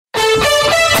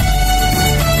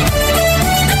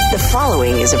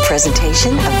following is a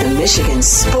presentation of the Michigan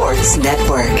Sports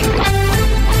Network.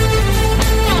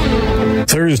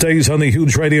 Thursdays on the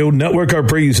Huge Radio Network are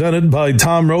presented by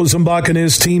Tom Rosenbach and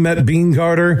his team at Bean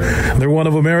Carter. They're one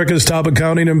of America's top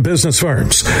accounting and business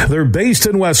firms. They're based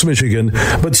in West Michigan,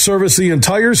 but service the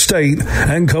entire state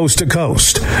and coast to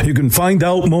coast. You can find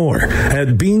out more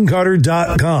at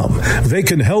beancarter.com. They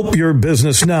can help your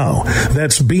business now.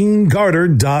 That's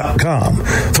beancarter.com.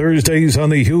 Thursdays on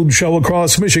the Huge Show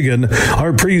across Michigan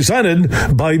are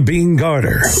presented by Bean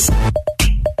Carter.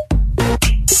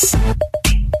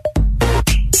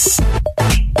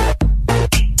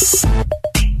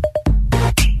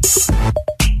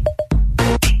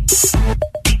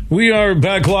 We are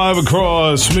back live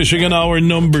across Michigan, hour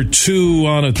number 2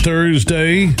 on a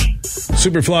Thursday.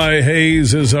 Superfly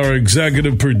Hayes is our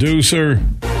executive producer.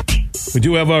 We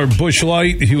do have our Busch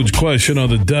Light huge question of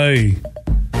the day.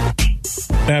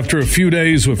 After a few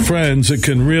days with friends, it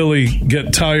can really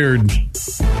get tired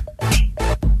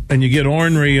and you get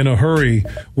ornery in a hurry.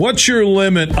 What's your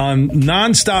limit on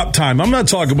nonstop time? I'm not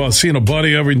talking about seeing a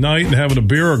buddy every night and having a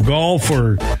beer or golf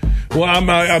or... Well, I'm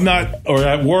not, or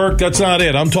at work, that's not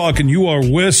it. I'm talking you are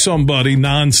with somebody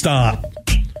nonstop.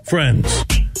 Friends.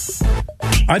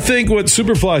 I think what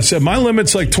Superfly said, my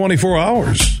limit's like 24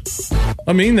 hours.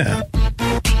 I mean that.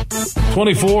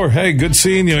 24, hey, good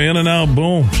seeing you, in and out,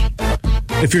 boom.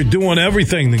 If you're doing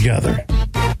everything together.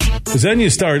 Because then you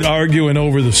start arguing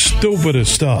over the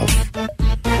stupidest stuff.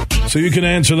 So you can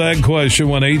answer that question,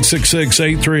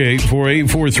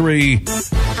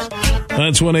 1-866-838-4843.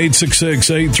 That's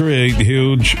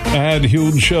 1-866-838-HUGE. Add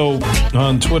Huge Show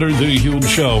on Twitter, The Huge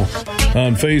Show.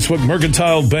 On Facebook,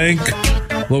 Mercantile Bank,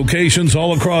 locations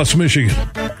all across Michigan.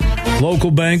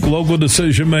 Local bank, local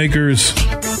decision makers,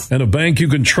 and a bank you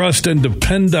can trust and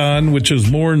depend on, which is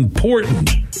more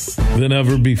important than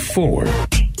ever before.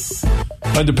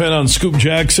 I depend on Scoop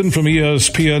Jackson from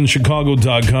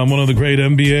ESPNChicago.com, one of the great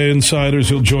NBA insiders.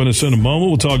 He'll join us in a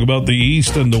moment. We'll talk about the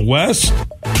East and the West.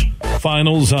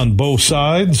 Finals on both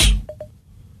sides.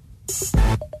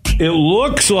 It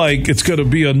looks like it's going to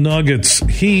be a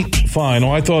Nuggets-Heat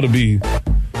final. I thought it'd be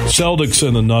Celtics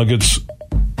and the Nuggets.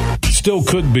 Still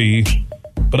could be.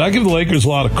 But I give the Lakers a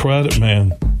lot of credit,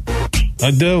 man. I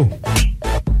do.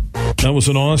 That was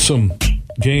an awesome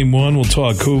game one. We'll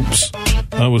talk hoops.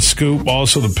 That was Scoop.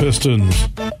 Also the Pistons.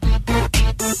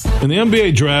 In the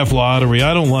NBA draft lottery,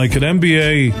 I don't like it.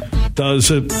 NBA does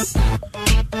it.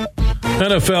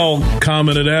 NFL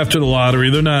commented after the lottery,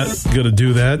 they're not going to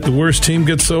do that. The worst team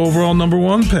gets the overall number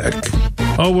 1 pick.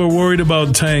 Oh, we're worried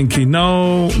about tanking.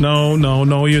 No,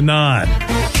 you're not.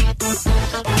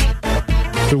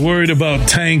 They're worried about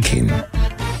tanking.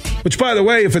 Which, by the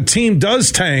way, if a team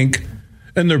does tank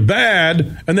and they're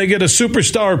bad and they get a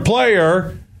superstar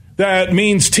player, that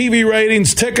means TV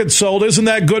ratings, tickets sold. Isn't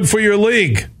that good for your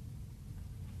league?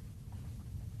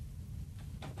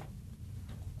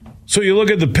 So you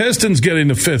look at the Pistons getting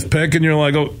the 5th pick, and you're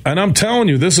like, oh, and I'm telling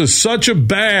you, this is such a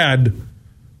bad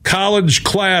college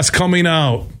class coming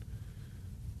out.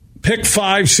 Pick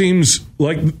 5 seems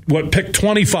like what pick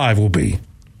 25 will be.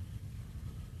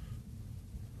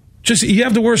 Just, you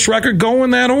have the worst record, go in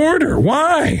that order.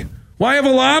 Why? Why have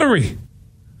a lottery?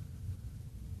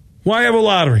 Why have a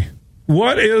lottery?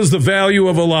 What is the value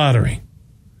of a lottery?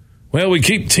 Well, we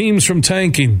keep teams from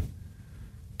tanking.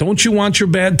 Don't you want your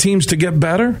bad teams to get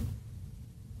better?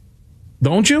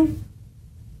 Don't you?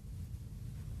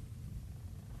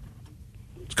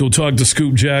 Let's go talk to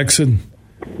Scoop Jackson.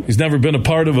 He's never been a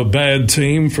part of a bad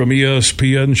team, from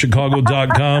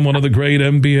ESPNChicago.com, one of the great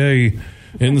NBA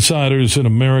insiders in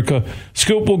America.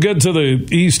 Scoop, we'll get to the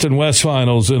East and West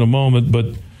finals in a moment,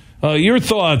 but your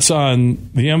thoughts on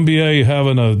the NBA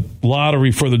having a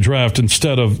lottery for the draft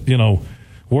instead of,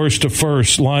 worst to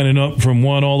first, lining up from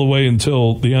 1 all the way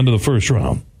until the end of the first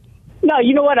round? No,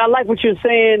 you know what? I like what you're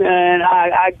saying, and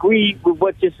I agree with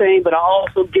what you're saying, but I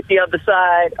also get the other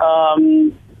side,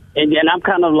 and I'm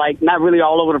kind of like not really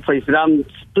all over the place, but I'm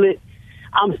split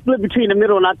between the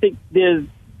middle, and I think there's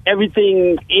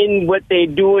everything in what they're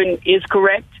doing is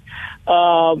correct,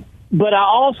 but I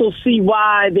also see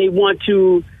why they want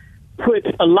to put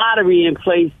a lottery in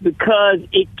place, because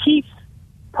it keeps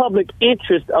public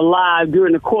interest alive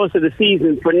during the course of the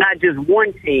season for not just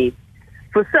one team,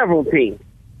 for several teams.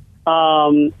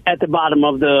 At the bottom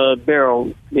of the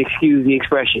barrel, excuse the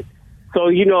expression. So,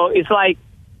 it's like,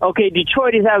 okay,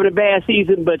 Detroit is having a bad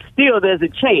season, but still there's a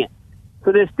chance.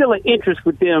 So there's still an interest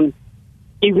with them,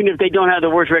 even if they don't have the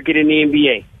worst record in the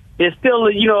NBA. There's still,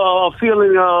 a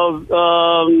feeling of,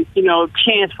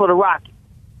 chance for the Rockets.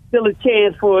 Still a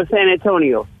chance for San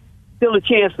Antonio. Still a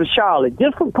chance for Charlotte.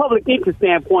 Just from public interest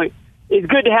standpoint, it's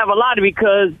good to have a lottery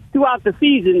because throughout the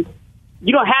season,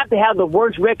 you don't have to have the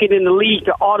worst record in the league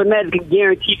to automatically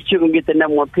guarantee that you're going to get the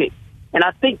number one pick. And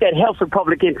I think that helps with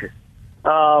public interest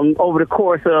over the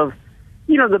course of,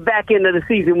 the back end of the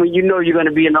season when you know you're going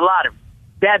to be in the lottery.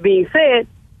 That being said,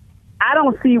 I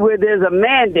don't see where there's a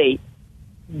mandate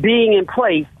being in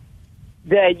place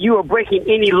that you are breaking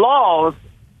any laws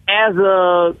as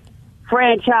a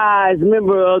franchise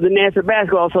member of the National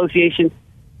Basketball Association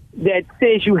that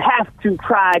says you have to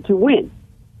try to win.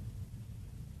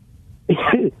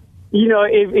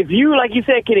 If you, like you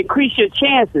said, can increase your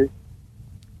chances,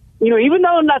 even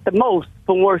though not the most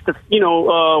from worst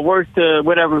to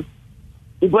whatever,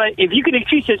 but if you can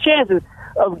increase your chances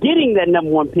of getting that number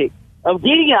one pick, of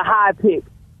getting a high pick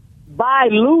by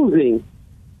losing,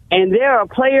 and there are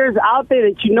players out there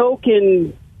that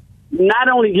can not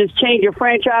only just change your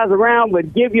franchise around,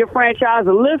 but give your franchise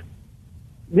a lift,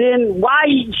 then why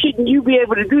shouldn't you be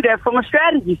able to do that from a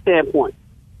strategy standpoint?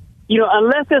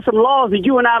 Unless there's some laws that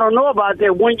you and I don't know about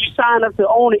that when you sign up to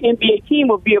own an NBA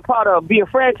team or be a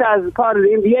franchise as part of the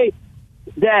NBA,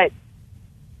 that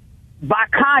by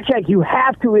contract you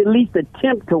have to at least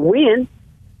attempt to win.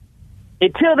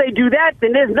 Until they do that,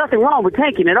 then there's nothing wrong with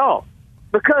tanking at all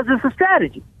because it's a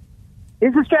strategy.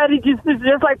 It's a strategy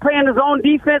just like playing his own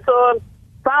defense or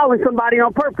fouling somebody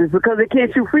on purpose because they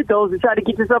can't shoot free throws and try to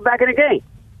get yourself back in the game.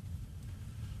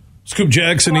 Scoop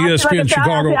Jackson, ESPN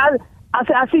Chicago.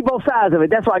 I see both sides of it.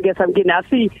 That's why I guess I'm getting. I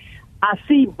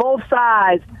see both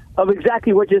sides of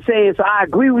exactly what you're saying. So I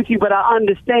agree with you, but I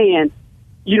understand,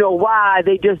 why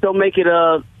they just don't make it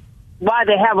why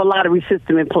they have a lottery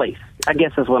system in place. I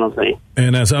guess that's what I'm saying.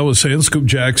 And as I was saying, Scoop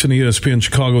Jackson,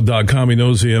 ESPNChicago.com, he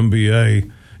knows the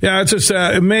NBA. Yeah, it's just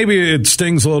maybe it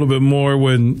stings a little bit more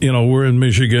when, we're in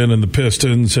Michigan and the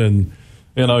Pistons and,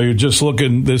 you're just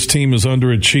looking, this team is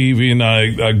underachieving.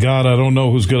 I don't know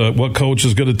what coach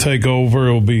is going to take over.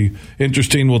 It'll be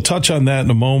interesting. We'll touch on that in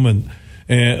a moment.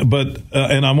 But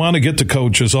I want to get to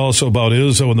coaches also about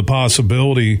Izzo and the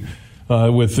possibility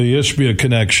with the Ishbia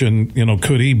connection.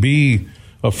 Could he be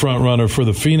a front runner for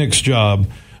the Phoenix job?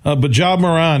 But Ja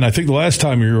Morant, I think the last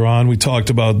time you were on, we talked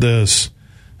about this.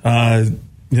 The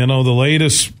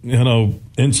latest,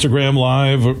 Instagram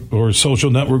Live or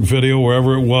social network video,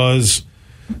 wherever it was,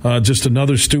 just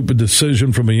another stupid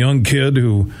decision from a young kid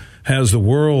who has the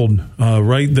world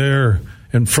right there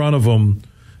in front of him.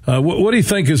 What do you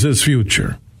think is his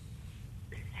future?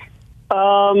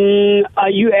 Are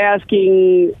you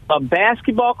asking a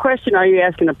basketball question or are you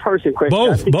asking a person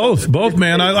question? Both,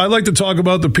 man. I like to talk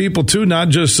about the people, too, not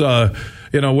just,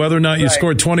 whether or not you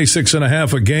scored 26 and a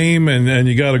half a game and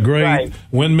you got a great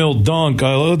windmill dunk.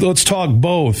 Let's talk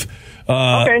both.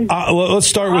 Okay. Let's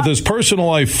start with his personal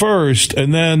life first,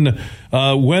 and then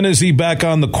when is he back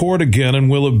on the court again, and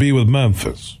will it be with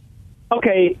Memphis?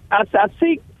 Okay, I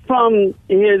think from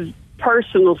his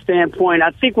personal standpoint,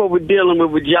 I think what we're dealing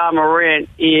with Ja Morant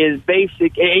is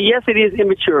basic. And yes, it is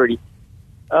immaturity,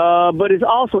 but it's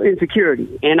also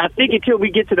insecurity. And I think until we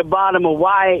get to the bottom of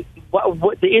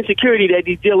what the insecurity that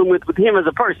he's dealing with him as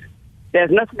a person, that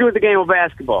has nothing to do with the game of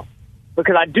basketball.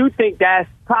 Because I do think that's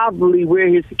probably where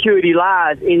his security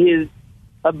lies, in his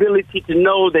ability to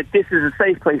know that this is a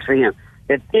safe place for him,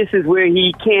 that this is where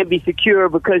he can be secure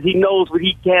because he knows what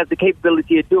he has the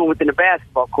capability of doing within the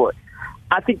basketball court.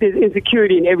 I think there's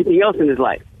insecurity in everything else in his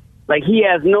life. Like, he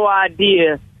has no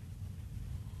idea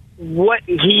what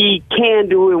he can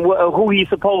do and who he's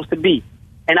supposed to be.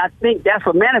 And I think that's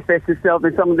what manifests itself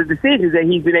in some of the decisions that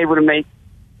he's been able to make,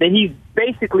 that he's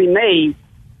basically made,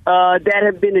 that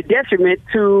have been a detriment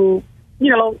to,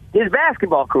 his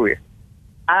basketball career.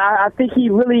 I think he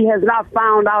really has not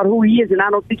found out who he is, and I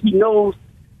don't think he knows.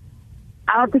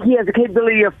 I don't think he has the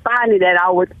capability of finding that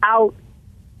out without,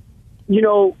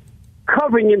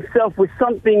 covering himself with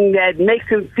something that makes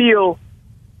him feel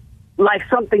like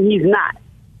something he's not.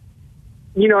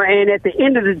 And at the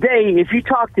end of the day, if you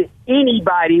talk to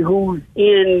anybody who's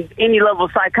in any level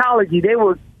of psychology, they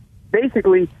will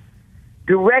basically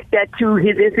direct that to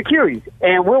his insecurities.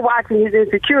 And we're watching his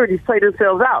insecurities play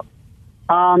themselves out.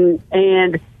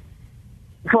 And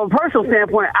from a personal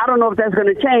standpoint, I don't know if that's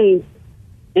going to change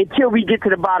until we get to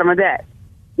the bottom of that.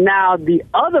 Now, the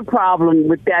other problem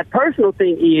with that personal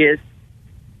thing is,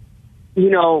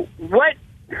 what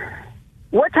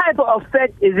type of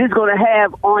effect is this going to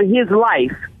have on his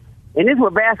life? And this is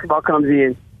where basketball comes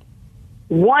in.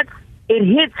 Once it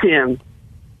hits him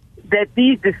that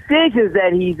these decisions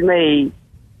that he's made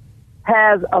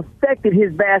has affected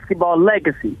his basketball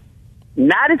legacy,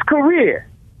 not his career.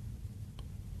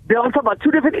 I'm talking about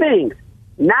two different things.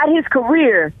 Not his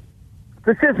career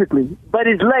specifically, but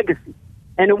his legacy.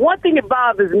 And the one thing that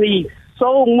bothers me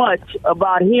so much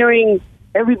about hearing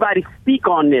everybody speak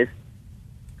on this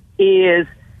is,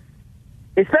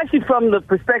 especially from the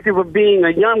perspective of being a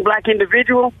young black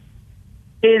individual,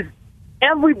 is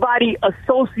everybody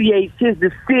associates his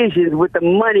decisions with the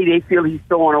money they feel he's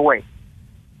throwing away.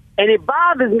 And it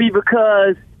bothers me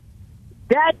because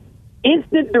that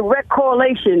instant direct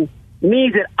correlation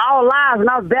means that our lives and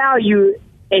our value,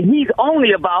 and he's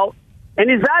only about, and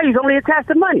his value is only attached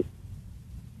to money.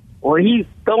 Or he's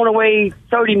throwing away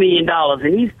 $30 million,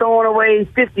 and he's throwing away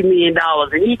 $50 million,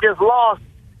 and he just lost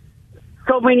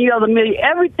so many other million.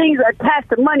 Everything's attached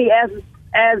to money as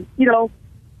you know,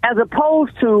 as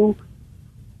opposed to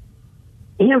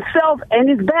himself and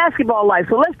his basketball life.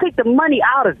 So let's take the money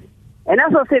out of it. And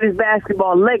that's what I said, his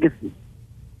basketball legacy.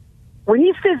 When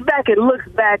he sits back and looks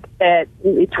back at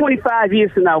 25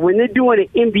 years from now, when they're doing an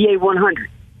NBA 100,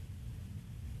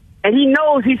 and he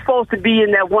knows he's supposed to be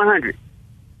in that 100,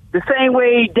 the same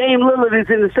way Dame Lillard is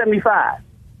in the 75.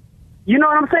 You know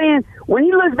what I'm saying? When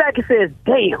he looks back and says,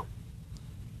 damn,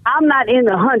 I'm not in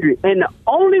the 100. And the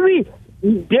only reason,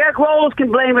 Derrick Rose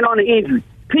can blame it on the injury.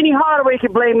 Penny Hardaway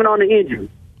can blame it on the injury.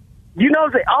 You know,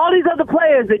 all these other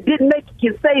players that didn't make it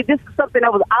can say this is something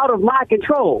that was out of my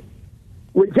control.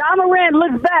 When Ja Morant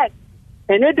looks back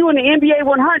and they're doing the NBA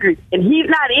 100 and he's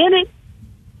not in it,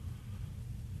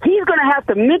 he's going to have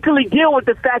to mentally deal with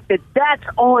the fact that that's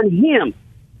on him.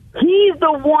 He's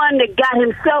the one that got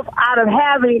himself out of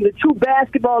having the true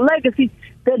basketball legacy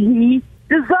that he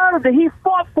deserved, that he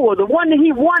fought for, the one that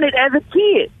he wanted as a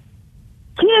kid.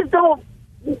 Kids don't,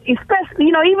 especially,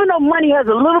 you know, even though money has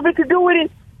a little bit to do with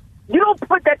it, you don't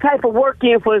put that type of work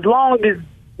in for as long as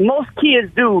most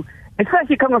kids do,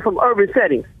 especially coming from urban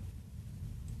settings,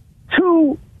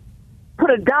 to put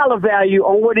a dollar value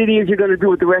on what it is you're going to do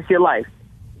with the rest of your life.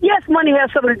 Yes, money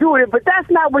has something to do with it, but that's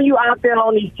not when you're out there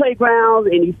on these playgrounds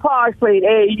and these parks playing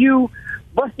AAU,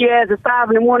 bust your ass at 5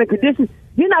 in the morning conditions.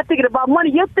 You're not thinking about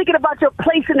money. You're thinking about your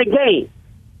place in the game.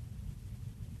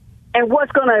 And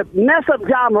what's going to mess up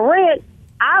Ja Morant,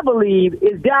 I believe,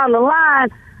 is down the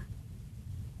line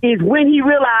is when he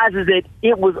realizes that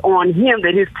it was on him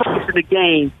that his place in the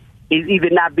game is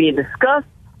either not being discussed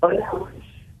or not.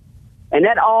 And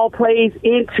that all plays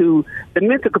into the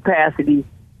mental capacity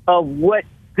of what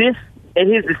this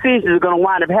and his decisions are going to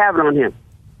wind up having on him.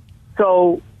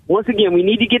 So, once again, we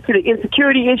need to get to the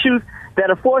insecurity issues that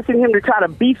are forcing him to try to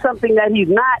be something that he's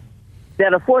not,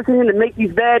 that are forcing him to make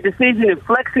these bad decisions and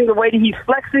flexing the way that he's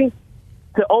flexing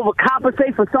to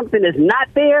overcompensate for something that's not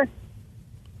there.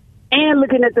 And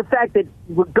looking at the fact that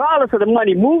regardless of the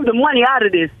money, move the money out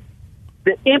of this,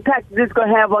 the impact this is going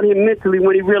to have on him mentally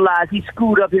when he realizes he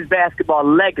screwed up his basketball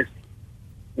legacy.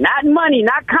 Not money,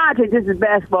 not content, this is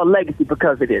basketball legacy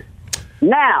because of this.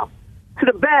 Now, to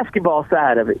the basketball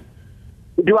side of it,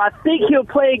 do I think he'll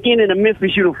play again in a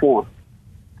Memphis uniform?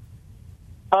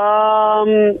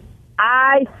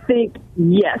 I think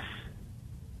yes.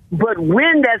 But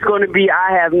when that's going to be,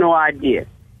 I have no idea.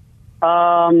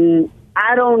 That's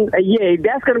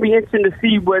going to be interesting to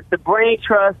see what the brain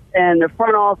trust and the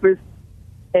front office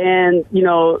and, you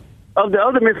know, of the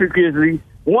other Memphis Grizzlies,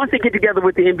 once they get together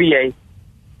with the NBA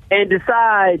and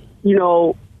decide, you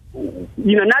know,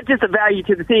 not just the value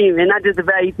to the team and not just the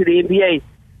value to the NBA,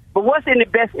 but what's in the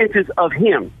best interest of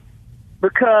him.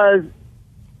 Because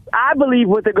I believe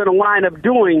what they're going to wind up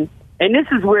doing, and this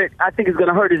is where I think is going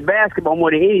to hurt his basketball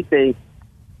more than anything,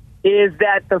 is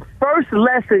that the first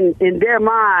lesson in their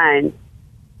mind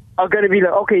are going to be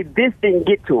like, okay, this didn't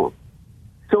get to him.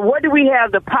 So what do we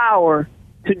have the power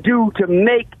to do to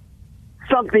make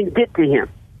something get to him?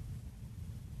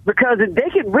 Because if they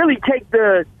could really take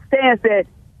the stance that,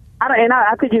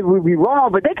 I think it would be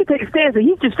wrong, but they could take a stance that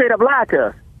he just straight up lied to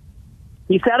us.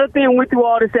 He sat up there and went through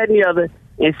all this, that, and the other,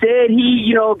 and said he,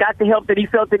 you know, got the help that he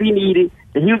felt that he needed,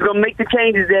 that he was going to make the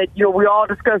changes that, you know, we all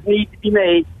discussed need to be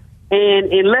made.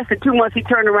 And in less than 2 months, he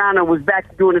turned around and was back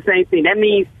to doing the same thing. That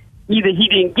means either he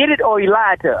didn't get it or he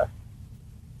lied to us.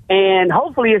 And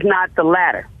hopefully it's not the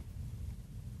latter.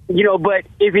 You know, but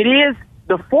if it is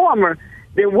the former,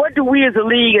 then what do we as a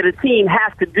league and a team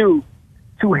have to do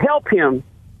to help him,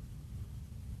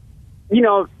 you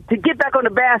know, to get back on the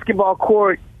basketball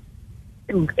court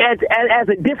as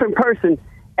a different person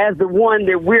as the one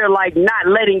that we're, like, not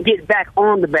letting get back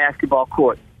on the basketball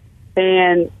court?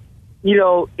 And, you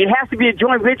know, it has to be a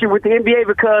joint venture with the NBA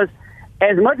because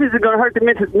as much as it's going to hurt the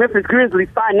Memphis Grizzlies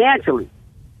financially,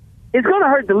 it's going to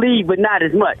hurt the league, but not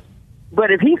as much.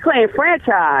 But if he's playing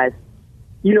franchise,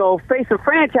 you know, face a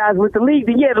franchise with the league,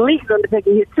 then, yeah, the league's going to take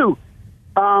a hit too.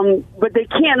 But they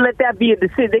can't let that be a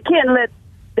decision. They can't let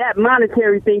that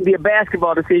monetary thing be a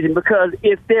basketball decision because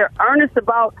if they're earnest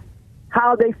about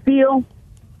how they feel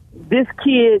this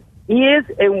kid is,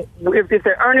 and if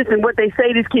they're earnest in what they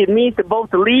say this kid means to both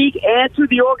the league and to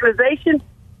the organization,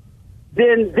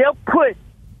 then they'll put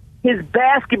his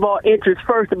basketball interests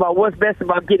first about what's best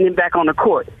about getting him back on the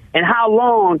court and how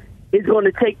long it's going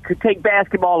to take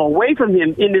basketball away from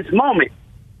him in this moment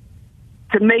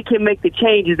to make him make the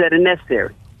changes that are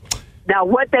necessary. Now,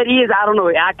 what that is, I don't know.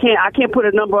 I can't put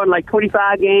a number on like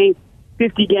 25 games,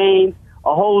 50 games,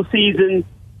 a whole season.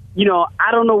 You know,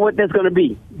 I don't know what that's going to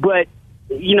be. But,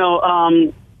 you know,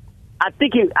 I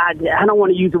think I don't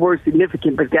want to use the word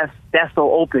significant, but that's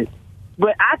so open.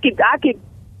 But I could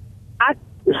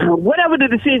whatever the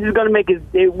decision is going to make is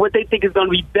what they think is going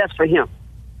to be best for him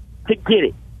to get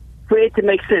it, for it to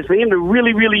make sense, for him to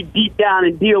really, really deep down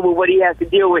and deal with what he has to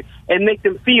deal with and make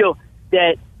them feel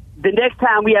that the next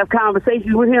time we have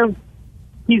conversations with him,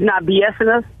 he's not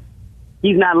BSing us,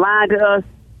 he's not lying to us,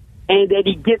 and that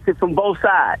he gets it from both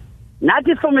sides. Not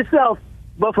just from himself,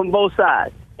 but from both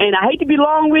sides. And I hate to be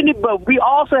long-winded, but we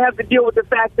also have to deal with the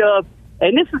fact of,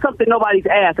 and this is something nobody's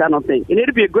asked, I don't think, and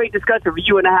it'll be a great discussion for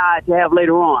you and I to have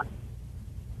later on.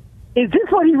 Is this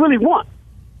what he really wants?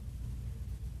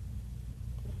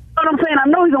 You know what I'm saying? I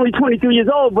know he's only 22 years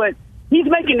old, but he's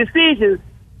making decisions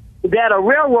that are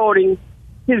railroading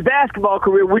his basketball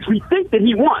career, which we think that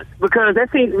he wants, because that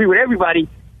seems to be what everybody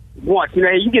wants. You know,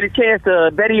 you get a chance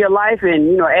to better your life and,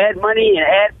 you know, add money and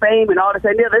add fame and all this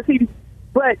and that.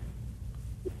 But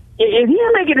if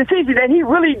he's making a decision that he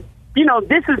really, you know,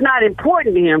 this is not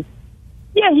important to him,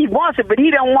 yeah, he wants it, but he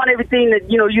don't want everything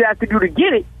that, you know, you have to do to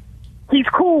get it. He's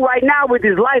cool right now with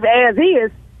his life as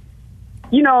is.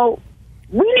 You know,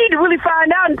 we need to really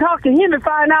find out and talk to him and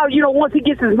find out, you know, once he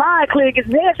gets his mind clear, gets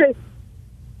his head straight,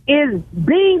 is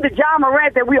being the Ja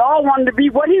Morant that we all want him to be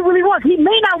what he really wants. He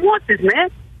may not want this, man.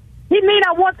 He may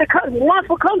not want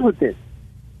what comes with this.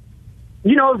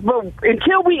 You know, but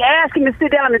until we ask him to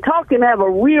sit down and talk to him, have a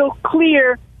real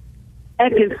clear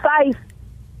and concise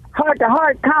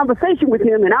heart-to-heart conversation with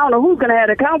him, and I don't know who's going to have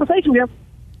a conversation with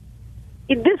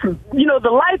him, you know, the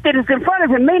life that is in front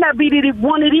of him may not be the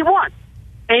one that he wants.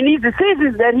 And these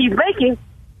decisions that he's making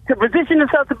to position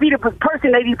himself to be the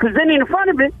person that he's presenting in front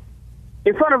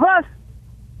of us,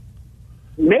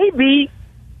 may be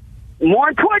more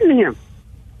important to him.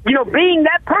 You know, being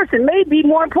that person may be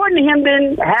more important to him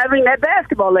than having that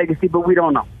basketball legacy, but we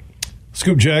don't know.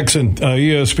 Scoop Jackson,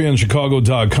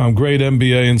 ESPNChicago.com, great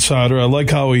NBA insider. I like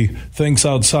how he thinks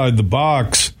outside the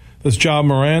box. This Ja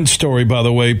Morant story, by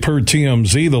the way, per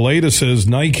TMZ, the latest is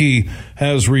Nike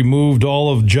has removed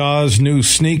all of Ja's new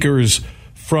sneakers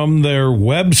from their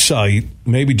website.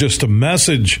 Maybe just a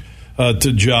message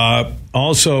to Ja.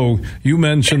 Also, you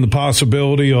mentioned the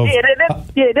possibility of...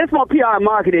 that's more PR and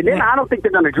marketing. I don't think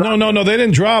they're going to drop them. No, they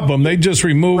didn't drop them. They just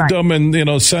removed them and, you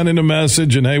know, sending a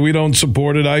message and, hey, we don't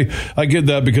support it. I get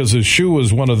that because his shoe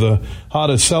was one of the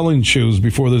hottest selling shoes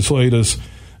before this latest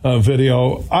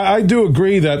video. I do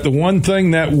agree that the one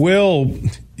thing that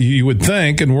you would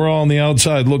think, and we're all on the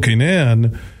outside looking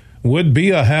in, would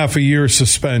be a half a year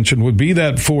suspension, would be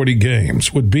that 40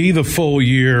 games, would be the full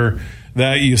year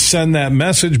that you send that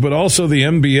message. But also the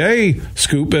NBA,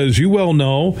 Scoop, as you well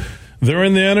know, they're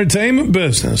in the entertainment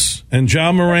business, and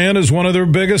Ja Morant is one of their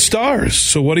biggest stars.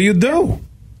 So what do you do?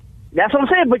 That's what I'm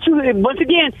saying. But once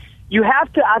again, you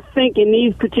have to, I think, in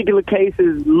these particular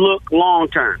cases, look long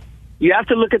term. You have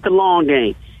to look at the long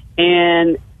game.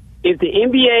 And if the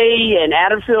NBA and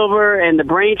Adam Silver and the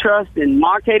Brain Trust and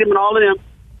Mark Tatum and all of them,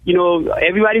 you know,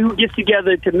 everybody who gets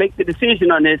together to make the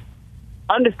decision on this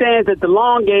understands that the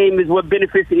long game is what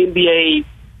benefits the NBA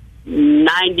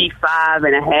 95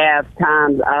 and a half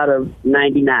times out of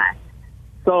 99.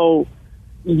 So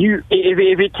if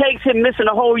it takes him missing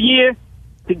a whole year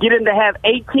to get him to have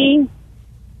 18,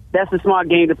 that's a smart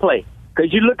game to play.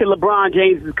 Because you look at LeBron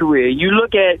James' career, you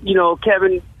look at, you know,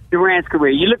 Kevin Durant's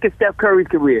career, you look at Steph Curry's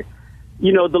career.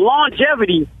 You know, the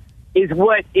longevity is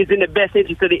what is in the best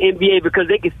interest of the NBA, because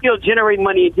they can still generate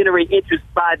money and generate interest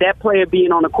by that player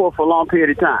being on the court for a long period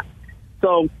of time.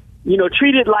 So, you know,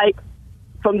 treat it like,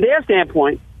 from their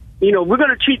standpoint, you know, we're going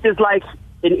to treat this like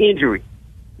an injury,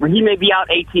 where he may be out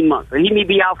 18 months or he may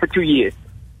be out for 2 years.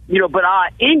 You know, but our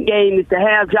end game is to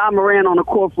have Ja Morant on the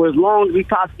court for as long as we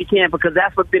possibly can, because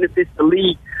that's what benefits the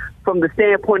league from the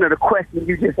standpoint of the question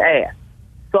you just asked.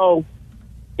 So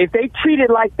if they treat it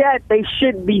like that, they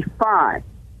should be fine.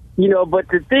 You know, but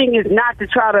the thing is not to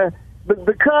try to,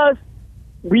 because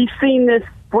we've seen this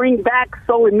spring back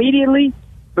so immediately,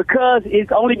 because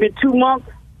it's only been 2 months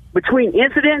between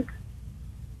incidents,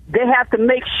 they have to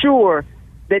make sure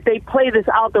that they play this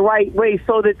out the right way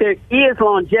so that there is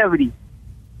longevity,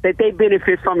 that they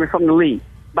benefit from it from the league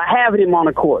by having him on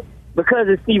the court. because,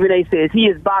 as Stephen A. says, he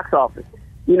is box office.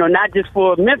 Not just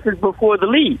for Memphis, but for the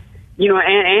league.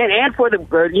 And for the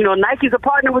Nike's a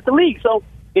partner with the league. So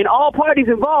in all parties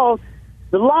involved,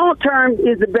 the long term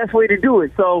is the best way to do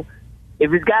it. So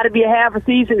if it's got to be a half a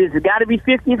season, if it's got to be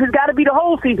 50, if it's got to be the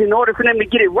whole season in order for them to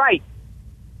get it right,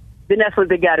 then that's what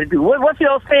they got to do. What's the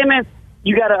old saying, man?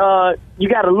 You gotta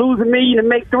lose $1 million to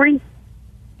make $3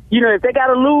 million. If they got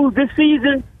to lose this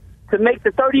season to make the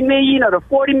 $30 million or the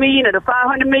 $40 million or the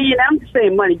 $500 million, I'm just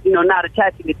saying money, not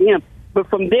attaching it to him, but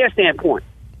from their standpoint,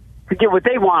 to get what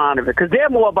they want out of it, because they're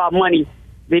more about money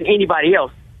than anybody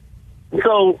else.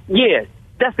 So, yeah,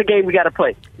 that's the game we got to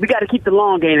play. We got to keep the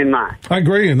long game in mind. I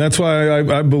agree, and that's why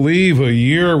I believe a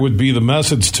year would be the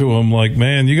message to him. Like,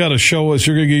 man, you got to show us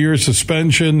you're going to get your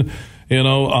suspension,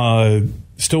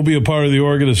 still be a part of the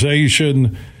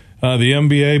organization, the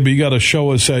NBA, but you got to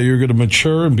show us that you're going to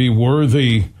mature and be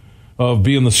worthy of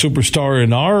being the superstar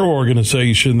in our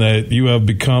organization that you have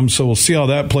become. So we'll see how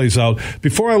that plays out.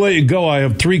 Before I let you go, I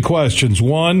have 3 questions.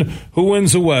 1, who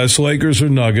wins the West, Lakers or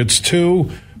Nuggets?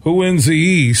 2, who wins the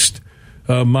East?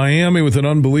 Miami with an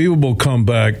unbelievable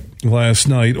comeback last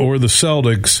night, or the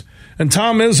Celtics. And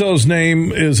Tom Izzo's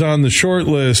name is on the short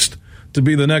list to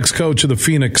be the next coach of the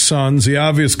Phoenix Suns. The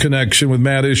obvious connection with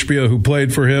Matt Ishbia, who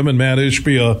played for him, and Matt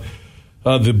Ishbia,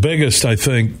 the biggest, I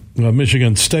think,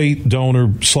 Michigan State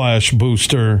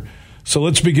donor/booster. So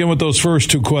let's begin with those first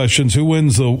 2 questions. Who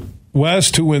wins the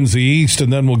West? Who wins the East?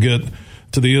 And then we'll get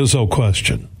to the Izzo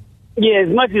question. Yeah, as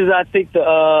much as I think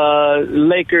the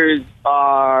Lakers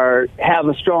have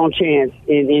a strong chance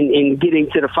in getting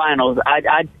to the finals,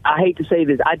 I hate to say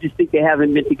this, I just think they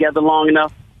haven't been together long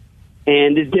enough.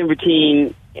 And this Denver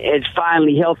team is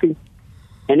finally healthy.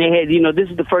 And they had, this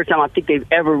is the first time I think they've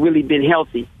ever really been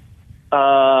healthy.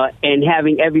 And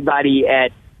having everybody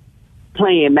at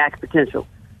playing max potential.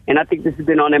 And I think this has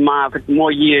been on their mind for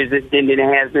more years than it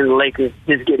has been the Lakers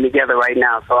just getting together right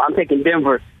now. So I'm taking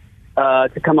Denver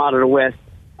to come out of the West.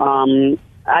 I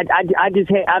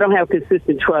don't have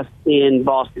consistent trust in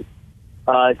Boston,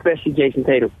 especially Jason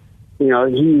Tatum.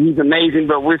 He's amazing,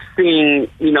 but we're seeing,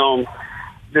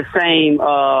 the same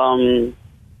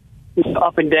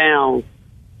up and down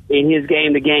in his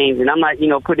game to games. And I'm not,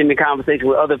 putting him in conversation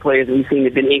with other players we've seen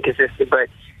have been inconsistent. But,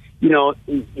 he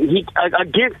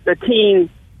against a team,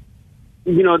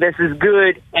 that's as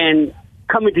good and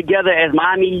coming together as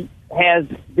Miami has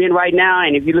been right now.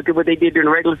 And if you look at what they did during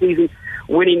the regular season,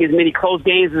 winning as many close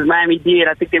games as Miami did,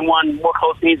 I think they won more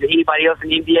close games than anybody else in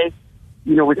the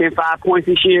NBA, within 5 points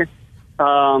this year.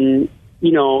 And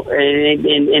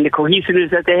the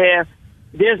cohesiveness that they have,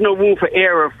 there's no room for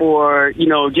error for,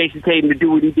 Jason Tatum to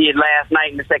do what he did last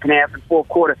night in the second half and fourth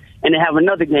quarter, and to have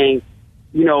another game,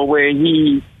 where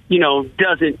he, he ain't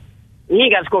got to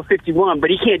score 51, but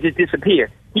he can't just disappear.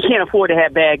 He can't afford to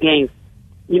have bad games,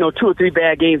 2 or 3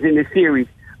 bad games in this series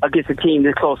against a team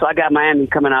this close. So I got Miami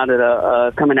coming out of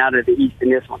the East in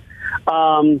this one.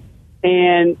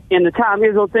 And in the Tom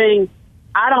Izzo thing,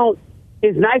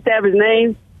 it's nice to have his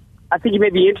name. I think he may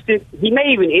be interested. He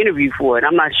may even interview for it.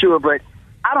 I'm not sure, but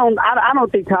I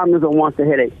don't think Tom Izzo wants a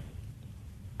headache.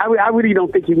 I really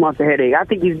don't think he wants a headache. I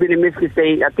think he's been in Michigan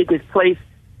State. I think his place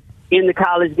in the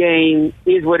college game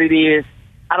is what it is.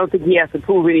 I don't think he has to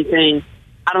prove anything.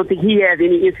 I don't think he has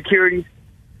any insecurities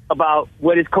about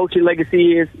what his coaching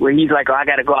legacy is, where he's like, I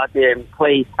got to go out there and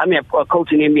play.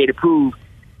 Coach in the NBA to prove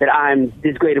that I'm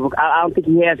this great. I don't think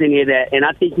he has any of that. And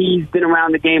I think he's been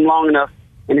around the game long enough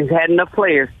and has had enough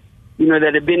players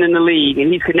that have been in the league,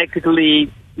 and he's connected to the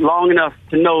league long enough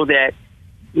to know that,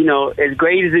 as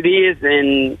great as it is,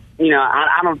 and,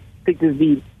 I don't think as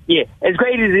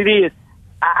great as it is,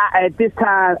 at this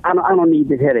time, I don't need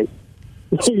this headache.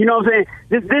 You know what I'm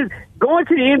saying? This going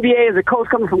to the NBA as a coach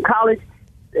coming from college,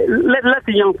 let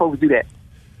the young folks do that.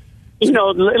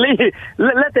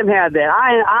 Let them have that.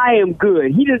 I am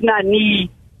good. He does not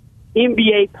need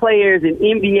NBA players and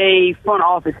NBA front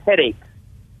office headaches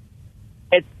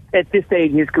at this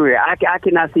stage in his career. I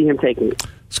cannot see him taking it.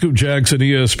 Scoop Jackson,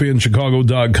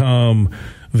 ESPNChicago.com,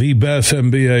 the best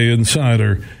NBA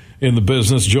insider in the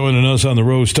business, joining us on the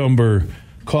Roast Umber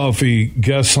Coffee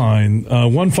guest line.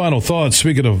 One final thought,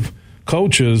 speaking of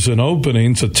coaches and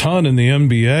openings, a ton in the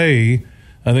NBA.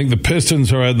 I think the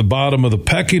Pistons are at the bottom of the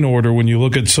pecking order when you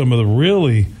look at some of the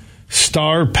really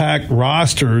star-packed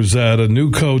rosters that a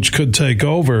new coach could take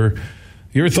over.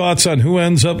 Your thoughts on who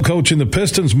ends up coaching the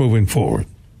Pistons moving forward?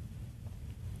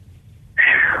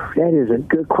 That is a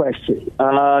good question,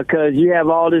 because you have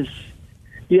all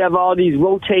these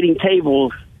rotating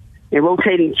tables and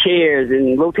rotating chairs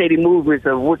and rotating movements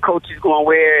of what coach is going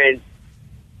where and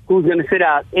who's going to sit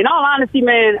out. In all honesty,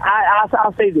 man,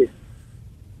 I'll say this.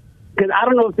 because I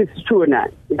don't know if this is true or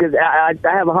not, because I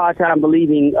have a hard time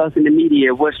believing us in the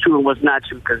media what's true and what's not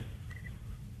true, because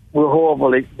we're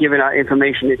horrible at giving our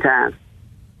information at times.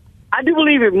 I do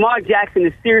believe if Mark Jackson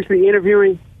is seriously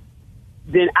interviewing,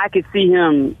 then I could see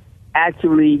him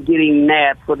actually getting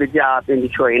nabbed for the job in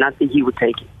Detroit, and I think he would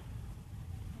take it.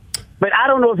 But I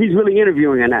don't know if he's really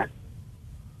interviewing or not.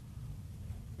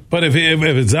 But if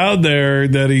it's out there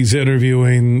that he's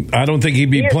interviewing, I don't think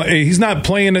he'd be he's not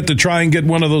playing it to try and get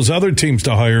one of those other teams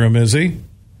to hire him, is he?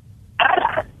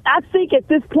 I think at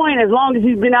this point, as long as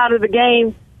he's been out of the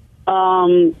game,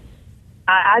 I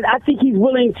think he's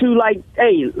willing to, like,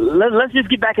 hey, let's just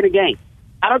get back in the game.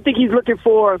 I don't think he's looking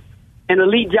for an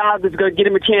elite job that's going to get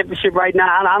him a championship right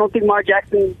now. I don't think Mark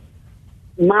Jackson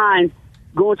minds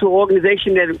going to an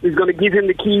organization that is going to give him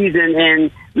the keys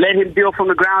and let him build from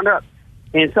the ground up.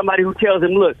 And somebody who tells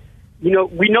him, look, you know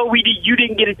you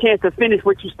didn't get a chance to finish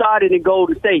what you started in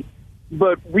Golden State,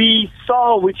 but we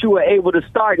saw what you were able to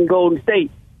start in Golden State.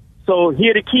 So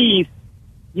here are the keys.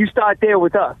 You start there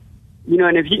with us. You know,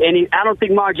 and I don't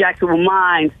think Mark Jackson will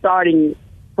mind starting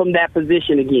from that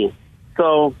position again.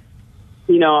 So,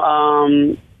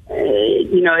 I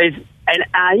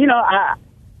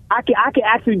can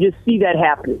actually just see that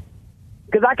happening,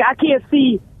 because I can't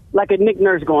see like a Nick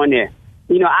Nurse going there.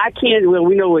 You know, I can't. Well,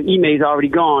 we know where Ime's already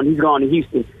gone. He's gone to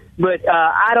Houston, but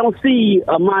I don't see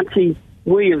a Monty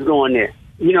Williams going there.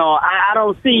 You know, I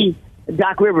don't see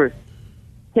Doc Rivers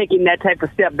taking that type of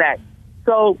step back.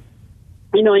 So,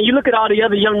 you know, and you look at all the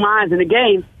other young minds in the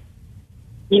game,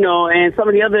 you know, and some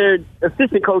of the other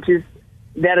assistant coaches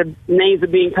that names are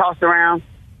being tossed around.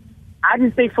 I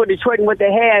just think for Detroit and what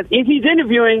they have, if he's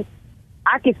interviewing,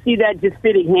 I could see that just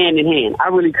fitting hand in hand. I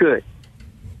really could.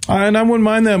 And I wouldn't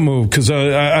mind that move, because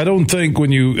I don't think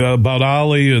when you about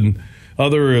Ali and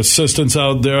other assistants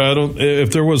out there,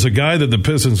 if there was a guy that the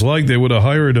Pistons liked, they would have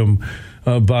hired him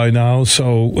by now.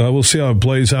 So we'll see how it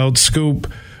plays out.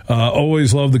 Scoop,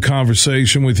 always love the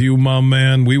conversation with you, my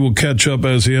man. We will catch up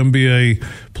as the NBA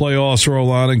playoffs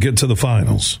roll on and get to the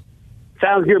finals.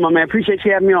 Sounds good, my man. Appreciate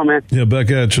you having me on, man. Yeah,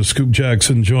 back at you. Scoop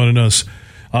Jackson joining us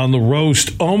on the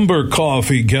Roast Umber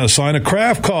Coffee guest line, a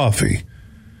craft coffee.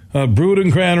 Brewed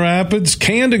in Grand Rapids,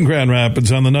 canned in Grand Rapids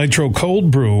on the Nitro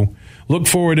Cold Brew. Look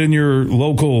for it in your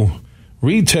local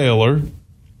retailer,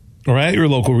 or at your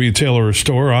local retailer or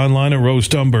store, online at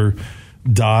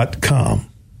roastumber.com.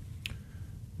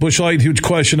 Busch Light, huge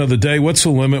question of the day. What's the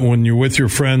limit when you're with your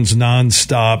friends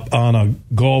nonstop on a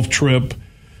golf trip,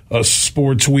 a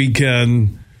sports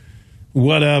weekend,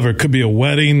 whatever? It could be a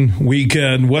wedding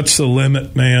weekend. What's the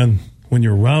limit, man, when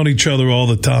you're around each other all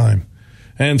the time?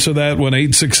 Answer that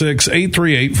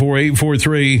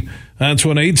 1-866-838-4843. That's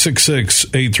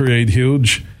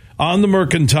 1-866-838-HUGE. On the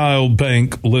Mercantile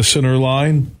Bank listener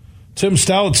line, Tim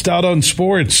Stout, Stout on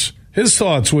Sports. His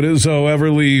thoughts, would Izzo ever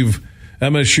leave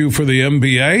MSU for the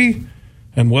NBA?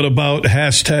 And what about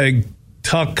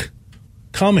 #Tuck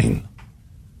coming?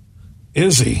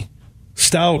 Izzy.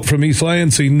 Stout from East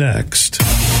Lansing next.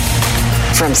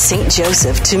 From St.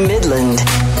 Joseph to Midland,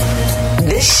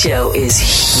 this show is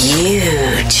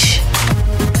huge.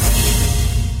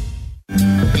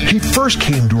 He first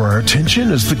came to our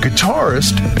attention as the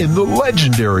guitarist in the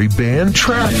legendary band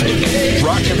Traffic.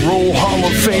 Rock and Roll Hall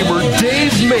of Famer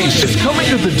Dave Mason is coming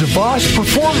to the DeVos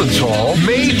Performance Hall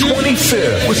May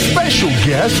 25th with special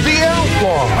guest The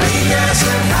Outlaws.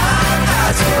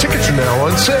 Tickets are now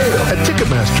on sale at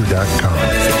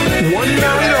Ticketmaster.com. One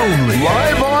night only,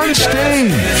 live on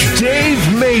stage,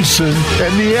 Dave Mason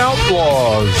and The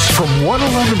Outlaws from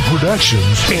 111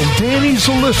 Productions and Danny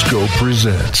Zalisco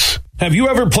presents. Have you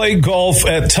ever played golf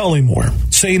at Tullymore,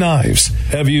 St. Ives?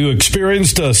 Have you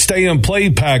experienced a stay-and-play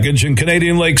package in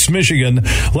Canadian Lakes, Michigan,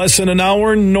 less than an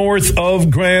hour north of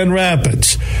Grand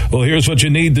Rapids? Well, here's what you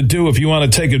need to do if you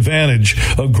want to take advantage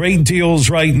of great deals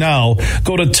right now.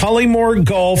 Go to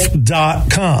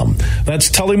TullymoreGolf.com.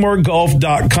 That's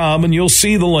TullymoreGolf.com, and you'll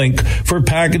see the link for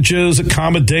packages,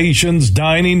 accommodations,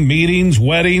 dining, meetings,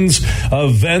 weddings,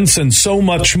 events, and so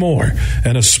much more.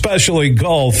 And especially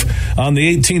golf on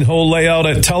the 18-hole layout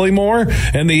at Tullymore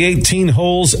and the 18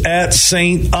 holes at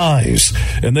St. Ives.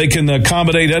 And they can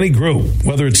accommodate any group,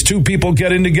 whether it's 2 people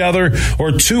getting together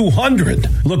or 200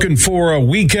 looking for a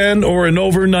weekend or an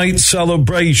overnight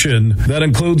celebration. That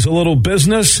includes a little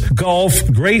business, golf,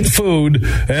 great food,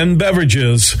 and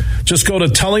beverages. Just go to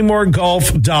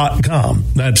TullymoreGolf.com.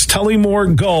 That's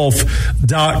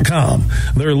TullymoreGolf.com.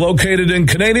 They're located in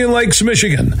Canadian Lakes,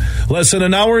 Michigan, less than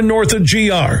an hour north of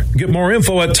GR. Get more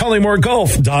info at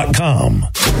TullymoreGolf.com.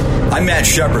 I'm Matt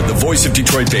Shepard, the voice of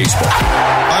Detroit baseball.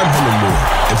 I'm Herman Moore,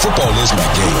 and football is my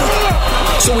game.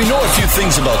 So we know a few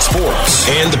things about sports.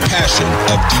 And the passion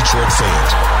of Detroit fans.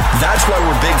 That's why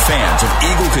we're big fans of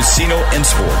Eagle Casino and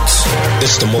Sports.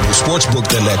 It's the mobile sports book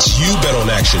that lets you bet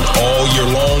on action all year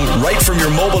long. Right from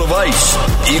your mobile device.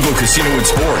 Eagle Casino and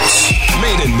Sports.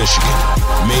 Made in Michigan.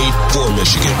 Made for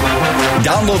Michigan.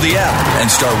 Download the app and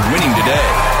start winning today.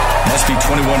 Must be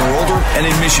 21 or older and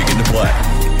in Michigan to play.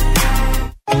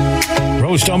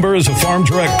 Roast Umber is a farm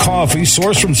direct coffee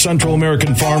sourced from Central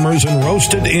American farmers and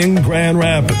roasted in Grand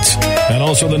Rapids. And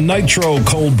also the Nitro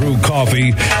Cold Brew Coffee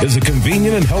is a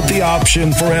convenient and healthy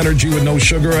option for energy with no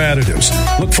sugar additives.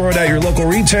 Look for it at your local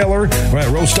retailer or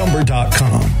at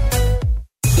roastumber.com.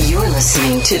 You're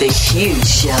listening to The Huge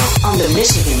Show on the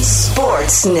Michigan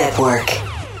Sports Network.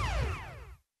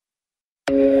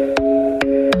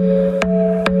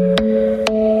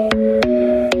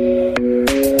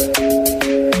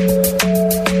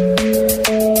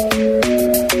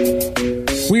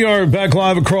 We are back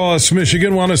live across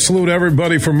Michigan. Want to salute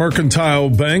everybody from Mercantile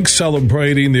Bank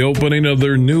celebrating the opening of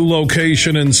their new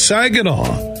location in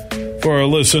Saginaw. For our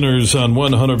listeners on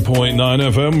 100.9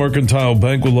 FM, Mercantile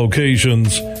Bank with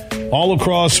locations all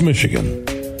across Michigan.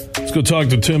 Let's go talk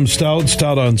to Tim Stout.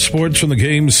 Stout on sports from the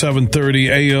game, 7:30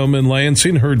 a.m. in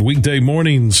Lansing. Heard weekday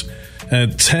mornings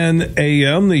at 10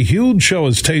 a.m. The Huge Show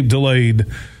is tape delayed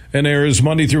and airs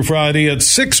Monday through Friday at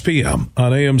 6 p.m.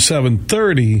 on AM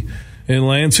 730 in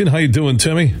Lansing. How you doing,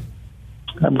 Timmy?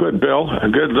 I'm good, Bill.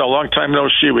 I'm good. A long time no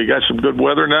see. We got some good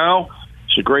weather now.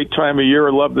 It's a great time of year.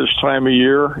 I love this time of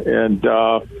year. And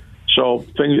so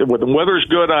when the weather's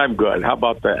good, I'm good. How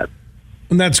about that?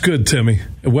 And that's good, Timmy.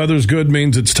 The weather's good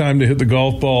means it's time to hit the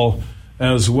golf ball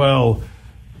as well.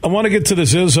 I want to get to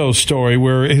this Izzo story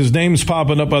where his name's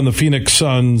popping up on the Phoenix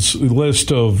Suns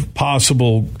list of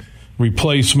possible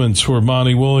replacements for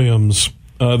Monty Williams.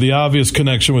 The obvious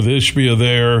connection with Ishbia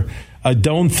there. I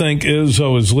don't think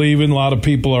Izzo is leaving. A lot of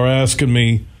people are asking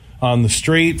me on the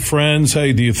street, friends,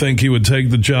 hey, do you think he would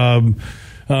take the job?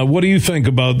 What do you think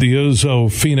about the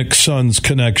Izzo Phoenix Suns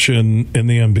connection in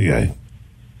the NBA?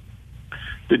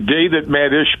 The day that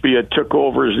Matt Ishbia took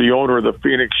over as the owner of the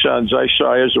Phoenix Suns, I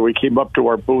saw Izzo. He came up to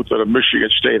our booth at a Michigan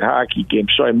State hockey game,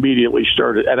 so I immediately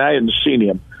started, and I hadn't seen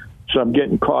him, so I'm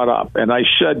getting caught up. And I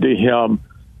said to him,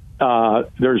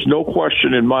 there's no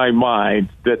question in my mind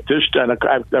that this, and I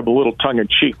have a little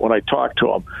tongue-in-cheek when I talk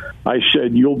to him, I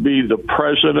said, you'll be the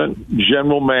president,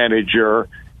 general manager.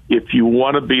 If you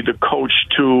want to be the coach,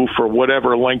 too, for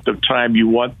whatever length of time you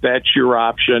want, that's your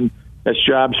option. That's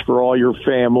jobs for all your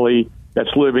family.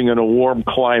 That's living in a warm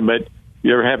climate.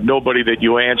 You have nobody that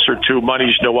you answer to.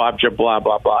 Money's no object, blah,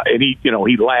 blah, blah. And he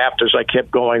laughed as I kept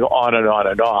going on and on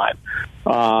and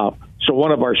on. So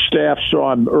one of our staff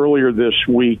saw him earlier this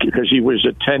week because he was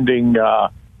attending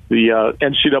the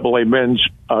NCAA men's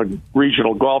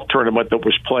regional golf tournament that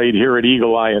was played here at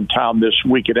Eagle Eye in town this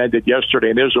week. It ended yesterday,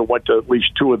 and Izzo went to at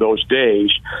least 2 of those days.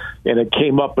 And it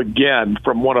came up again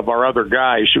from one of our other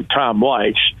guys who Tom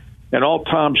likes. And all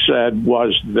Tom said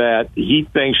was that he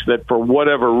thinks that for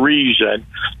whatever reason,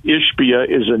 Ishbia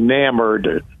is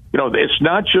enamored. It's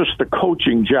not just the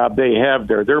coaching job they have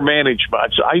there. Their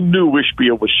management. So I knew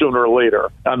Ishbia was sooner or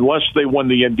later, unless they won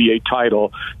the NBA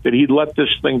title, that he'd let this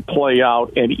thing play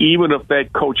out. And even if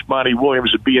that coach Monty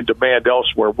Williams would be in demand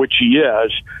elsewhere, which he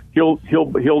is,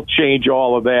 he'll change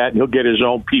all of that and he'll get his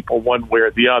own people one way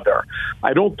or the other.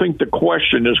 I don't think the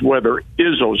question is whether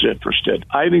Izzo's interested.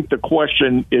 I think the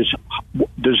question is,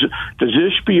 does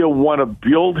Ishbia want to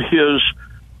build his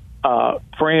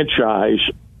franchise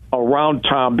around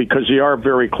Tom because they are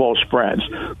very close friends?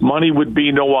 Money would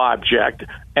be no object,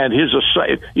 and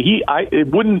it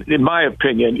wouldn't, in my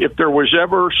opinion, if there was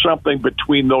ever something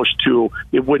between those two,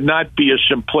 it would not be as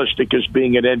simplistic as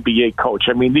being an NBA coach.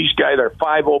 I mean, these guys, there are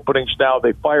 5 openings now.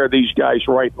 They fire these guys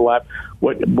right and left.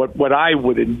 What I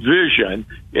would envision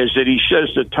is that he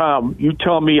says to Tom, you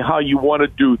tell me how you want to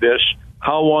do this.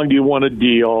 How long do you want to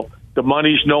deal? The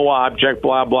money's no object,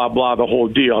 blah, blah, blah, the whole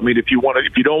deal. I mean, if you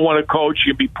don't want to coach,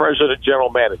 you can be president, general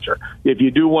manager. If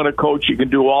you do want to coach, you can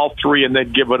do all 3 and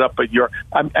then give it up at your.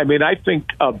 I think,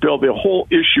 Bill, the whole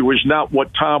issue is not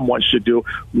what Tom wants to do.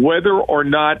 Whether or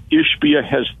not Ishbia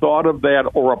has thought of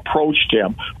that or approached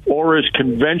him or is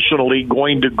conventionally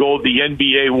going to go the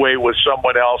NBA way with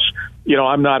someone else,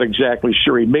 I'm not exactly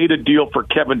sure. He made a deal for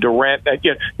Kevin Durant.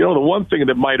 Again, the one thing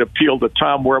that might appeal to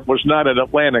Tom, where it was not in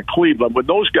Atlanta, Cleveland, when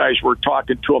those guys were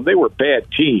talking to him, they were bad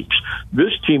teams.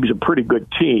 This team's a pretty good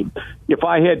team. If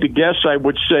I had to guess, I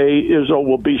would say Izzo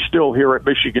will be still here at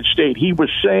Michigan State. He was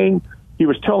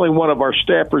telling one of our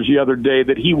staffers the other day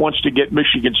that he wants to get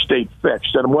Michigan State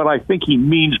fixed. And what I think he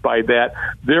means by that,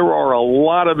 there are a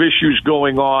lot of issues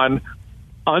going on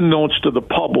unknowns to the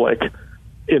public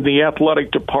in the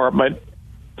athletic department,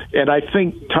 and I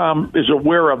think Tom is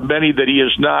aware of many that he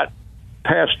has not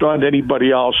passed on to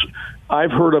anybody else.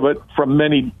 I've heard of it from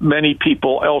many, many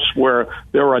people elsewhere.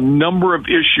 There are a number of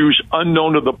issues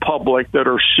unknown to the public that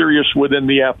are serious within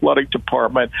the athletic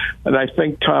department, and I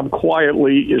think Tom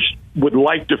quietly would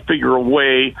like to figure a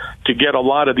way to get a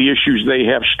lot of the issues they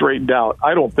have straightened out.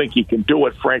 I don't think he can do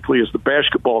it, frankly, as the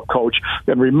basketball coach.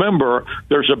 And remember,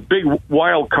 there's a big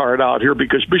wild card out here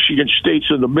because Michigan State's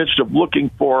in the midst of looking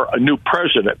for a new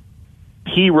president.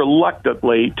 He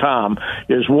reluctantly, Tom,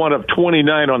 is one of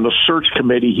 29 on the search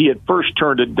committee. He had first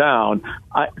turned it down.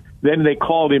 Then they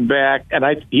called him back, and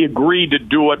he agreed to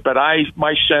do it. But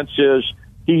my sense is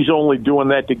he's only doing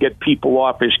that to get people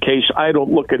off his case. I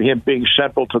don't look at him being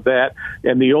central to that.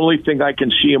 And the only thing I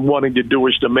can see him wanting to do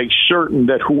is to make certain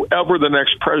that whoever the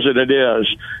next president is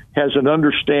has an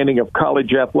understanding of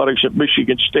college athletics at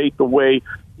Michigan State the way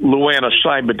Luann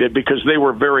Simon did, because they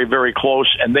were very, very close,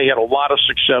 and they had a lot of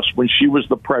success when she was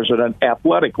the president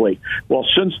athletically. Well,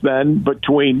 since then,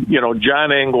 between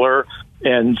John Engler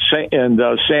and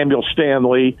Samuel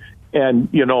Stanley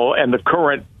and the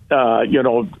current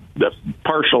the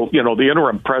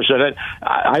interim president,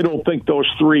 I don't think those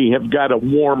three have got a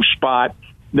warm spot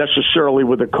necessarily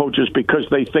with the coaches, because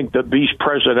they think that these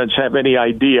presidents have any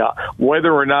idea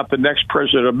whether or not the next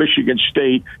president of Michigan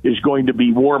State is going to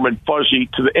be warm and fuzzy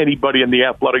to anybody in the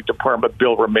athletic department.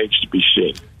 Bill remains to be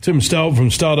seen. Tim Stout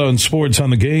from Stout on Sports on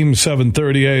the Game,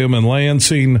 7:30 a.m. in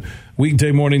Lansing.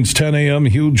 Weekday mornings, 10 a.m.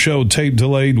 Huge show, tape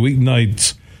delayed.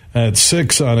 Weeknights at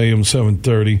 6 on AM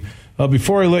 730.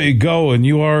 Before I let you go, and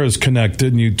you are as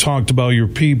connected, and you talked about your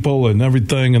people and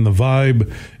everything and the vibe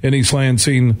in East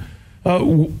Lansing,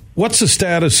 what's the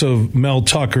status of Mel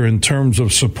Tucker in terms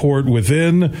of support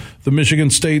within the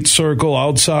Michigan State circle,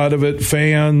 outside of it,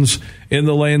 fans in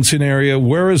the Lansing area?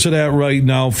 Where is it at right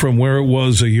now from where it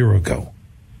was a year ago?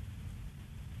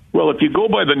 Well, if you go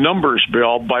by the numbers,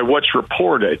 Bill, by what's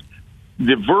reported,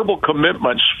 the verbal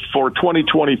commitments for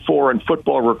 2024 in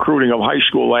football recruiting of high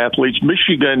school athletes,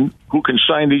 Michigan, who can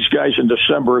sign these guys in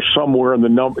December, is somewhere in the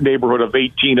neighborhood of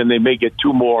 18, and they may get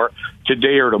 2 more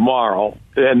today or tomorrow.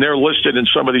 And they're listed in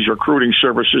some of these recruiting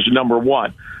services, number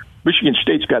 1. Michigan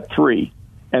State's got 3.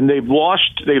 And they've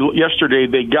lost. Yesterday,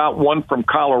 they got one from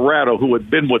Colorado who had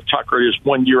been with Tucker his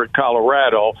 1 year at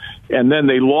Colorado, and then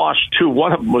they lost 2.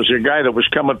 One of them was a guy that was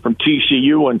coming from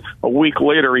TCU, and a week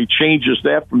later he changes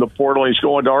that from the portal. He's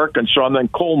going to Arkansas, and then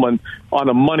Coleman on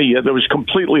a money. That was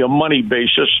completely a money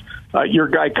basis. Your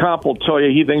guy Comp will tell you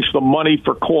he thinks the money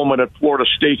for Coleman at Florida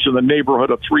State's in the neighborhood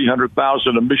of $300,000,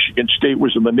 and Michigan State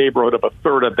was in the neighborhood of a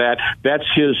third of that. That's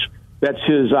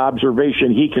his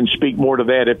observation. He can speak more to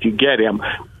that if you get him.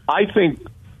 I think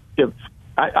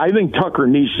Tucker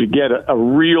needs to get a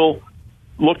real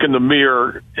look in the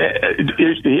mirror.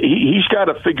 He's got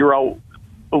to figure out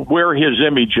where his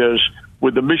image is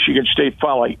with the Michigan State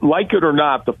following. Like it or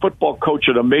not, the football coach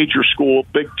at a major school,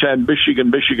 Big Ten,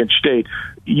 Michigan State,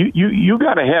 you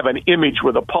got to have an image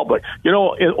with the public.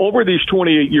 Over these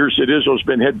 28 years that Izzo's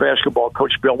been head basketball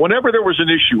coach, Bill, whenever there was an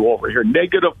issue over here,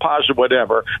 negative, positive,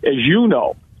 whatever, as you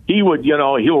know, he would,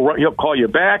 he'll call you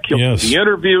back. He'll do the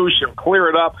interviews. He'll clear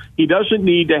it up. He doesn't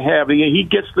need to have he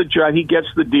gets the job. He gets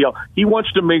the deal. He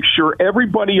wants to make sure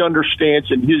everybody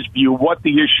understands, in his view, what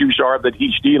the issues are that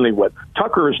he's dealing with.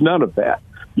 Tucker is none of that.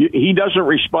 He doesn't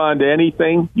respond to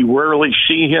anything. You rarely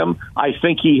see him. I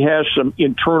think he has some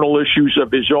internal issues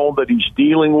of his own that he's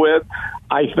dealing with.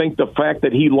 I think the fact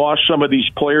that he lost some of these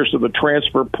players to the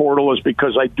transfer portal is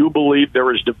because I do believe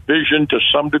there is division to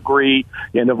some degree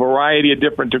in a variety of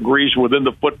different degrees within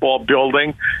the football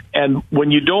building. And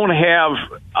when you don't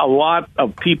have a lot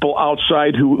of people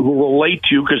outside who relate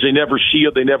to you because they never see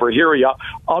you, they never hear you,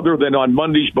 other than on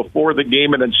Mondays before the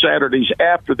game and on Saturdays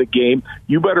after the game,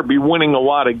 you better be winning a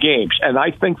lot of games. And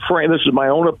I think, Frank, this is my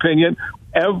own opinion,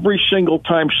 every single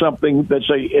time something that's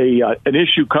an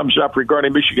issue comes up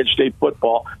regarding Michigan State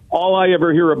football, all I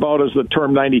ever hear about is the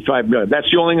term $95 million.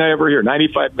 That's the only thing I ever hear,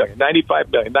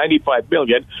 $95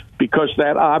 million, because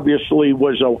that obviously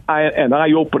was an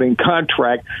eye-opening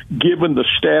contract given the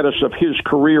status of his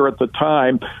career at the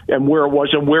time and where it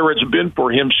was and where it's been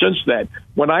for him since then.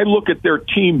 When I look at their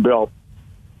team, Bill,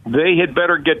 they had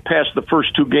better get past the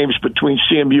first 2 games between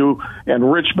CMU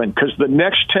and Richmond, because the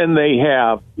next 10 they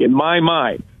have, in my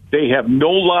mind, they have no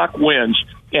lock wins.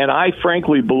 And I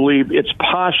frankly believe it's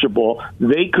possible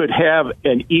they could have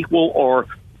an equal or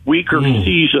weaker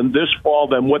season this fall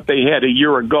than what they had a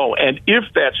year ago. And if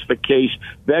that's the case,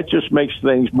 that just makes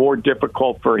things more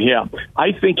difficult for him.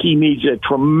 I think he needs a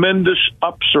tremendous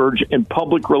upsurge in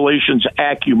public relations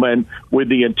acumen with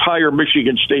the entire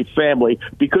Michigan State family,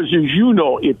 because as you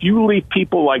know, if you leave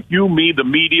people like you, me, the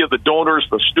media, the donors,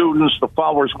 the students, the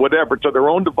followers, whatever, to their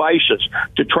own devices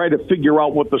to try to figure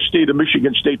out what the state of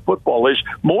Michigan State football is,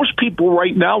 most people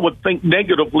right now would think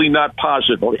negatively, not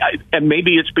positively. And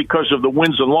maybe it's because of the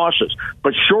wins and losses.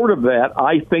 But short of that,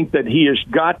 I think that he has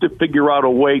got to figure out a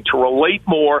way to relate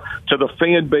more to the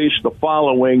fan base, the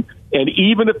following, and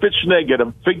even if it's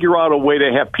negative, figure out a way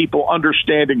to have people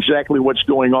understand exactly what's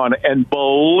going on. And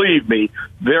believe me,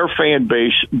 their fan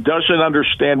base doesn't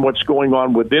understand what's going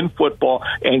on within football.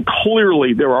 And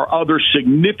clearly there are other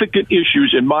significant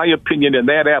issues, in my opinion, in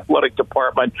that athletic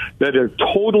department that are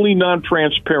totally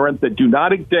non-transparent, that do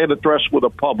not get addressed with the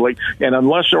public. And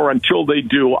unless or until they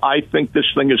do, I think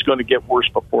this thing is going to get worse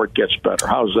before it gets better.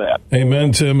 How's that?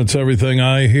 Amen, Tim. It's everything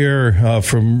I hear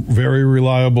from very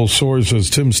reliable sources.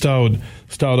 Tim Stout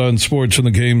on Sports in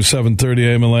the Game, 7:30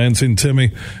 a.m. in Lansing.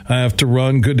 Timmy, I have to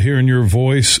run. Good hearing your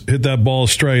voice. Hit that ball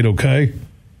straight, okay?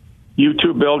 You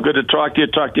too, Bill. Good to talk to you.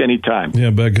 Talk to you anytime. Yeah,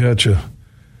 back at you.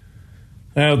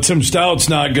 Now, Tim Stout's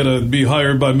not going to be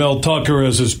hired by Mel Tucker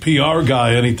as his PR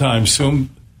guy anytime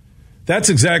soon. That's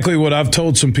exactly what I've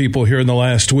told some people here in the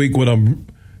last week, what I'm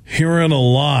hearing a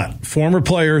lot. Former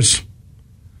players,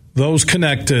 those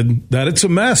connected, that it's a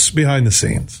mess behind the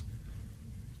scenes.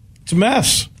 It's a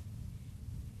mess.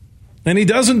 And he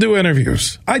doesn't do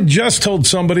interviews. I just told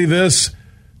somebody this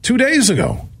 2 days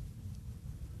ago.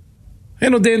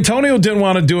 D'Antonio didn't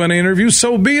want to do any interviews,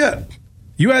 so be it.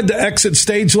 You had to exit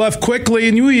stage left quickly,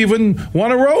 and you even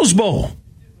won a Rose Bowl.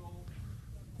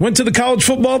 Went to the college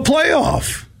football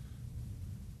playoff.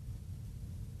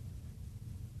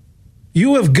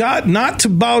 You have got not to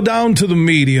bow down to the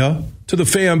media, to the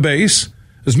fan base.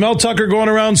 Is Mel Tucker going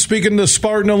around speaking to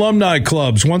Spartan alumni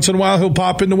clubs? Once in a while, he'll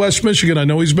pop into West Michigan. I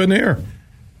know he's been here.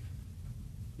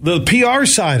 The PR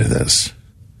side of this.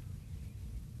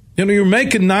 You're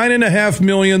making $9.5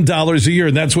 million a year,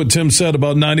 and that's what Tim said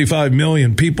about $95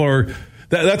 million. People are,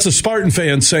 that's a Spartan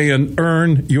fan saying,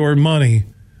 earn your money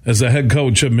as the head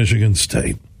coach of Michigan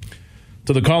State.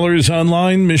 To the callers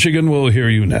online, Michigan will hear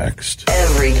you next.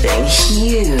 Everything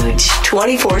huge,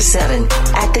 24/7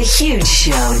 at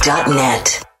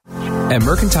thehugeshow.net. At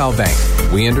Mercantile Bank,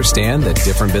 we understand that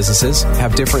different businesses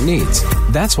have different needs.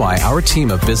 That's why our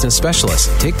team of business specialists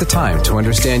take the time to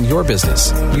understand your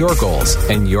business, your goals,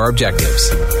 and your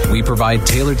objectives. We provide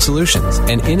tailored solutions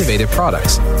and innovative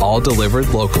products, all delivered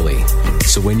locally.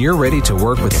 So when you're ready to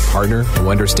work with a partner who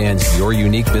understands your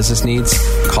unique business needs,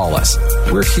 call us.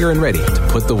 We're here and ready to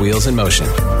put the wheels in motion.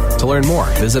 To learn more,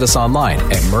 visit us online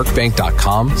at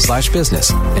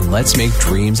mercbank.com/business and let's make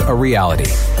dreams a reality.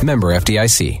 Member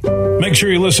FDIC. Make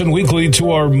sure you listen weekly to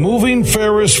our Moving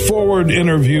Ferris Forward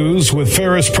interviews with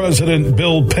Ferris President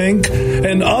Bill Pink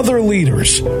and other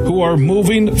leaders who are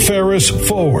moving Ferris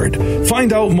forward.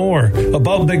 Find out more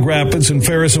about Big Rapids and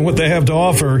Ferris and what they have to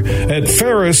offer at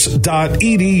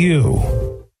ferris.edu.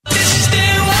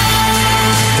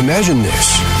 Imagine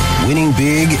this, winning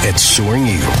big at Soaring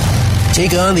Eagle.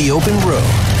 Take on the open road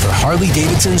for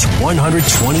Harley-Davidson's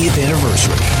 120th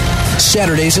anniversary.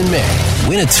 Saturdays in May,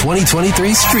 win a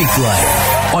 2023 Street Glider.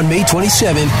 On May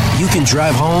 27th, you can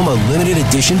drive home a limited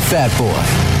edition Fat Boy.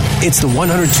 It's the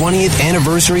 120th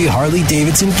anniversary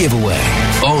Harley-Davidson giveaway.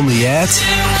 Only at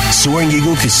Soaring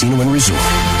Eagle Casino and Resort.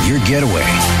 Your getaway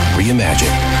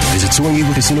reimagined. Visit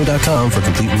SoaringEagleCasino.com for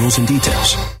complete rules and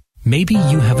details. Maybe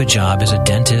you have a job as a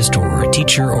dentist or a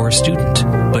teacher or a student,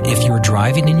 but if you're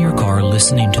driving in your car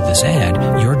listening to this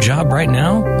ad, your job right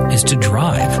now is to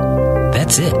drive.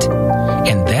 That's it.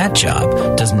 And that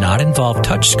job does not involve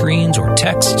touchscreens or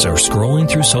texts or scrolling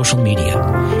through social media.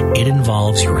 It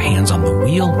involves your hands on the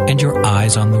wheel and your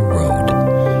eyes on the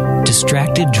road.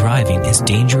 Distracted driving is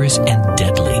dangerous and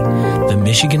deadly. The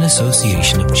Michigan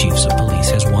Association of Chiefs of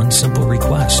Police has one simple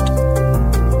request.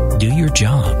 Do your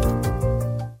job.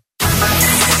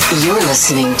 You're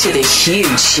listening to The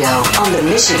Huge Show on the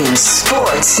Michigan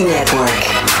Sports Network.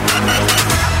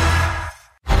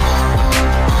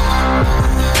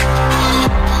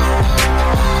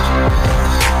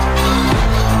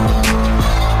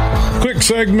 Quick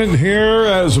segment here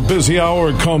as a busy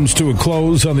hour comes to a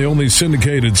close on the only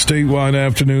syndicated statewide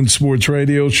afternoon sports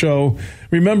radio show.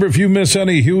 Remember, if you miss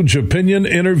any huge opinion,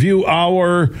 interview,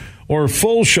 hour, or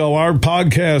full show, our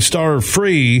podcasts are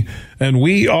free, and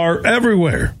we are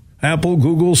everywhere. Apple,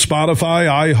 Google, Spotify,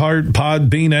 iHeart,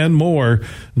 Podbean, and more.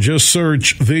 Just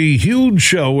search The Huge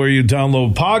Show where you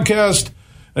download podcast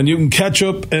and you can catch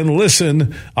up and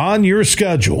listen on your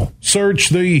schedule. Search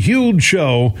The Huge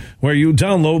Show where you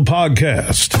download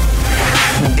podcast.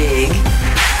 Big,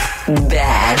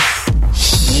 bad,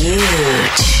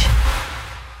 huge.